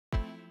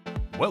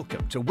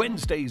Welcome to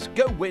Wednesday's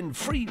GoWin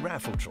free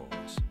raffle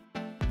draws.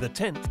 The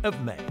 10th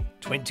of May,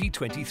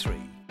 2023.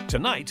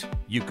 Tonight,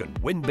 you can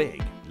win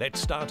big.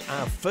 Let's start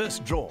our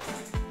first draw.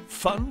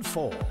 Fun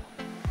 4.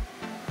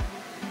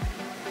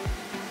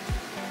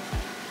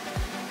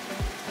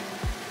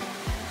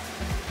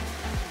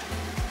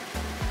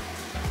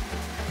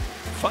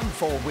 Fun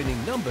 4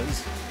 winning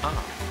numbers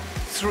are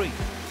 3,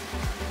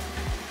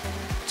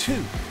 2,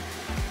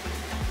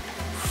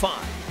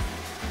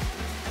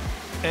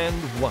 5, and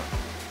 1.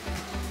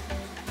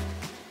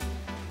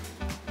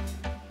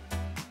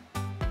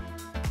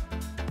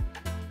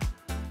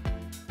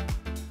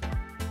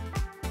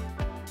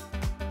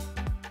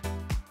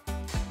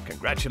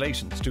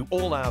 Congratulations to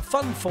all our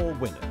Fun 4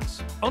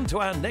 winners. On to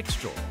our next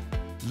draw,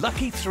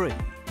 Lucky 3.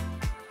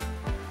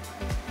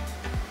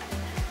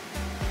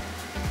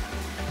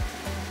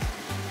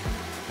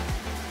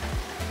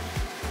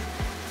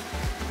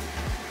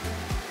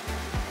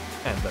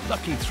 And the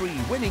lucky 3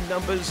 winning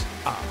numbers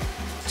are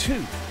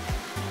 2,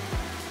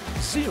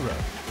 0,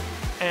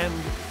 and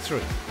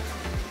 3.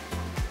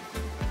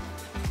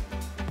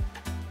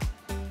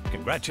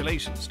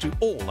 Congratulations to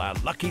all our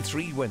lucky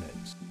 3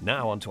 winners.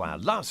 Now on to our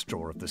last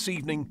draw of this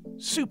evening,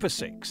 Super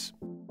 6.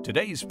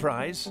 Today's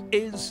prize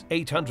is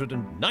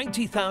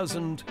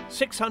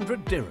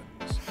 890,600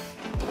 dirhams.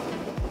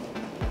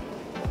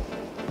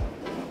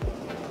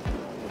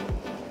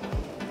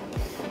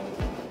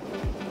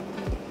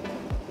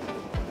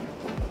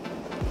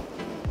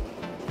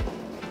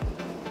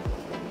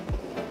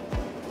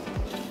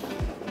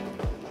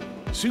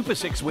 Super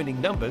 6 winning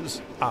numbers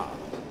are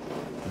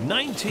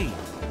 19,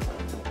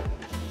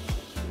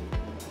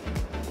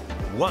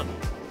 1,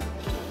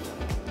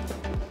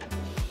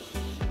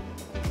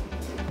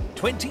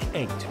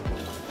 28,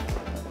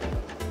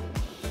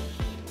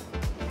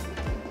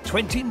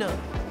 29,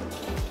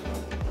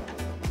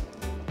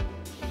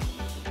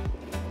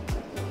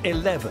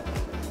 11,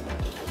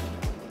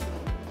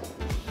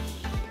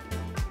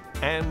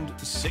 and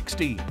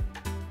 16.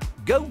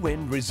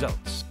 GoWin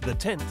results, the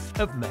 10th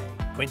of May,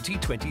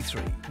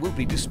 2023, will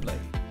be displayed.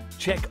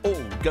 Check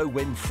all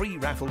GoWin free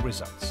raffle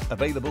results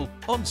available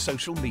on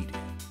social media.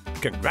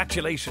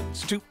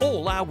 Congratulations to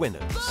all our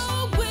winners.